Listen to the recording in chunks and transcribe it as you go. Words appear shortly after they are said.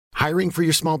Hiring for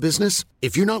your small business?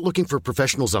 If you're not looking for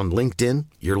professionals on LinkedIn,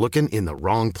 you're looking in the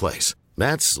wrong place.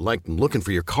 That's like looking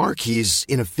for your car keys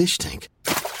in a fish tank.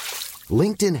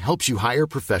 LinkedIn helps you hire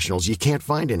professionals you can't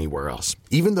find anywhere else,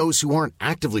 even those who aren't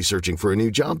actively searching for a new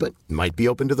job but might be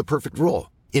open to the perfect role.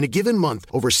 In a given month,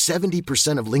 over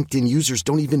 70% of LinkedIn users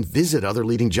don't even visit other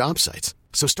leading job sites.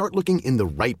 So start looking in the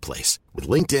right place. With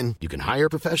LinkedIn, you can hire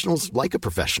professionals like a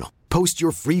professional. Post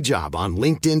your free job on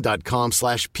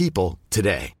linkedin.com/people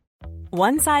today.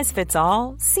 One size fits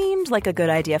all seemed like a good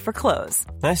idea for clothes.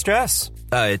 Nice dress.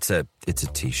 It's a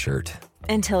t-shirt.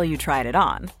 Until you tried it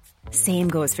on. Same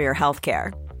goes for your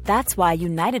healthcare. That's why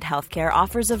United Healthcare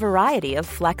offers a variety of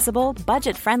flexible,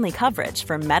 budget-friendly coverage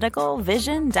for medical,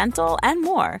 vision, dental, and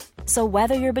more. So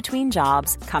whether you're between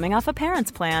jobs, coming off a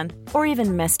parent's plan, or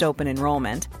even missed open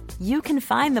enrollment, you can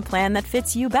find the plan that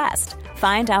fits you best.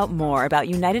 Find out more about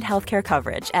United Healthcare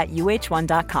coverage at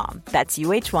uh1.com. That's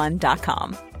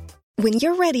uh1.com. When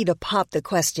you're ready to pop the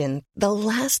question, the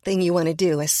last thing you want to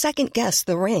do is second-guess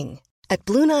the ring. At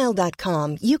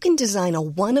BlueNile.com, you can design a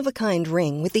one-of-a-kind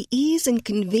ring with the ease and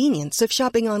convenience of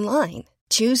shopping online.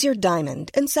 Choose your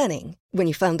diamond and setting. When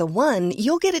you find the one,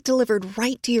 you'll get it delivered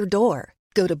right to your door.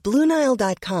 Go to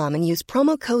BlueNile.com and use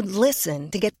promo code LISTEN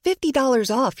to get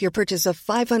 $50 off your purchase of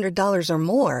 $500 or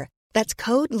more. That's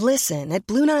code LISTEN at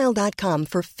BlueNile.com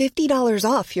for $50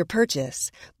 off your purchase.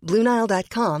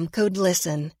 BlueNile.com, code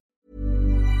LISTEN.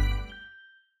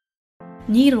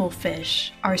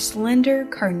 Needlefish are slender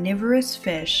carnivorous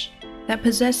fish that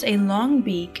possess a long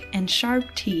beak and sharp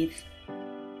teeth.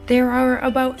 There are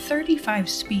about 35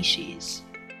 species.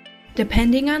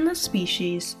 Depending on the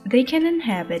species, they can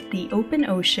inhabit the open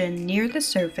ocean near the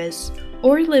surface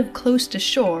or live close to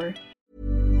shore.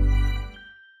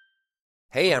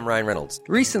 Hey, I'm Ryan Reynolds.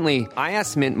 Recently, I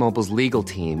asked Mint Mobile's legal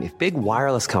team if big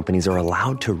wireless companies are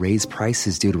allowed to raise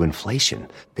prices due to inflation.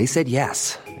 They said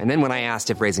yes. And then when I asked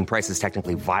if raising prices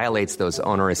technically violates those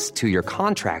onerous two-year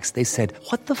contracts, they said,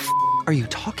 "What the f*** are you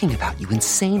talking about, you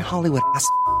insane Hollywood ass?"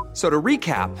 So to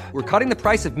recap, we're cutting the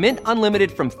price of Mint Unlimited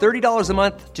from $30 a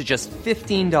month to just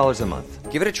 $15 a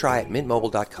month. Give it a try at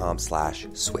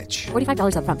mintmobile.com/switch.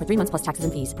 $45 up front for 3 months plus taxes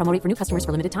and fees. Promo rate for new customers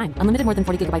for limited time. Unlimited more than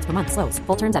 40 gigabytes per month. Slows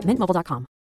full terms at mintmobile.com.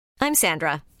 I'm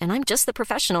Sandra, and I'm just the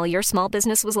professional your small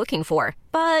business was looking for.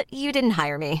 But you didn't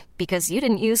hire me because you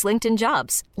didn't use LinkedIn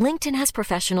Jobs. LinkedIn has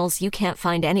professionals you can't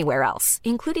find anywhere else,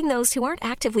 including those who aren't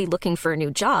actively looking for a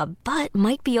new job, but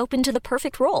might be open to the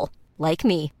perfect role, like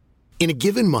me. In a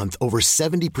given month, over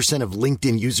 70% of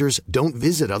LinkedIn users don't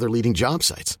visit other leading job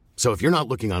sites. So if you're not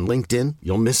looking on LinkedIn,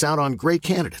 you'll miss out on great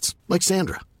candidates like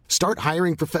Sandra. Start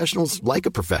hiring professionals like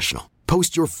a professional.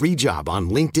 Post your free job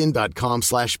on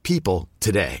linkedin.com/people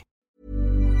today.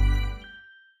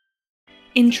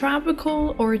 In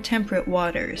tropical or temperate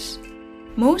waters,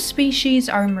 most species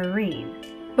are marine,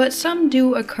 but some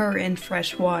do occur in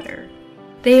fresh water.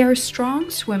 They are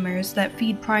strong swimmers that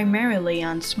feed primarily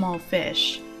on small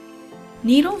fish.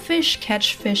 Needlefish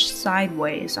catch fish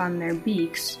sideways on their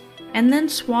beaks and then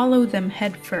swallow them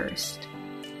head first.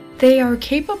 They are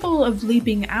capable of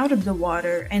leaping out of the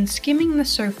water and skimming the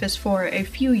surface for a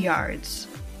few yards.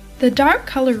 The dark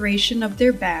coloration of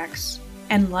their backs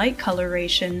and light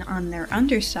coloration on their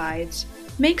undersides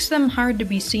makes them hard to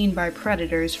be seen by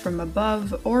predators from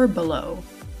above or below.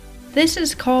 This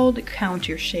is called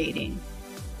countershading.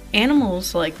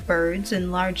 Animals like birds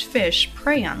and large fish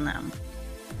prey on them.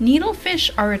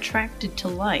 Needlefish are attracted to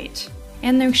light,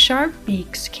 and their sharp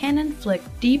beaks can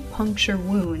inflict deep puncture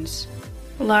wounds.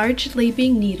 Large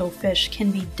leaping needlefish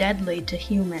can be deadly to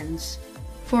humans.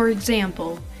 For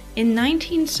example, in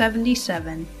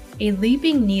 1977, a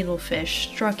leaping needlefish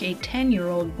struck a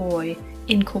 10-year-old boy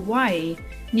in Kauai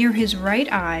near his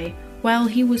right eye while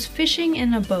he was fishing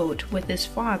in a boat with his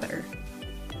father.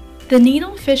 The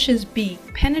needlefish's beak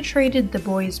penetrated the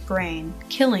boy's brain,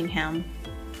 killing him.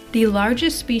 The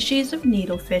largest species of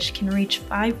needlefish can reach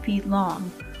 5 feet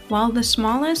long, while the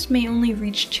smallest may only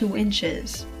reach 2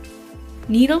 inches.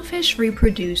 Needlefish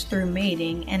reproduce through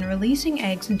mating and releasing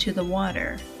eggs into the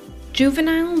water.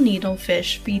 Juvenile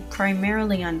needlefish feed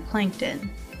primarily on plankton.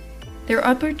 Their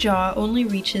upper jaw only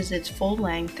reaches its full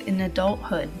length in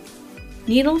adulthood.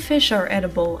 Needlefish are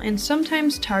edible and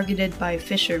sometimes targeted by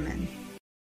fishermen.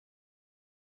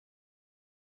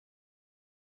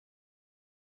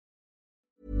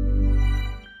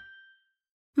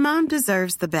 Mom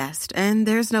deserves the best, and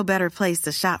there's no better place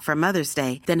to shop for Mother's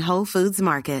Day than Whole Foods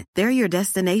Market. They're your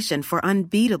destination for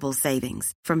unbeatable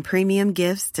savings, from premium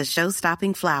gifts to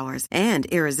show-stopping flowers and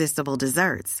irresistible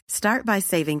desserts. Start by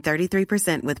saving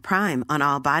 33% with Prime on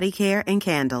all body care and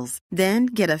candles. Then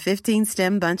get a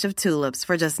 15-stem bunch of tulips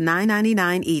for just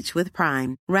 $9.99 each with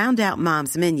Prime. Round out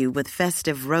Mom's menu with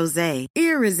festive rosé,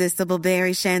 irresistible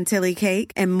berry chantilly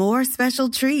cake, and more special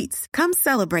treats. Come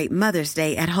celebrate Mother's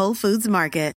Day at Whole Foods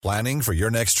Market. Planning for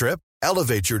your next trip?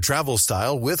 Elevate your travel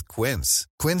style with Quince.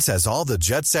 Quince has all the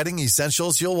jet-setting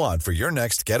essentials you'll want for your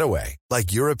next getaway,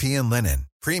 like European linen,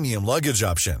 premium luggage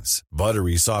options,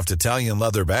 buttery soft Italian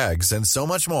leather bags, and so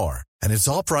much more. And it's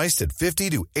all priced at 50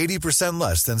 to 80%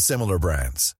 less than similar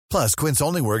brands. Plus, Quince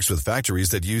only works with factories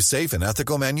that use safe and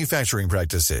ethical manufacturing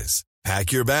practices.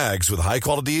 Pack your bags with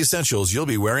high-quality essentials you'll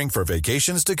be wearing for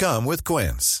vacations to come with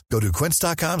Quince. Go to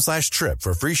quince.com/trip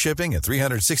for free shipping and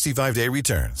 365-day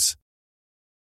returns.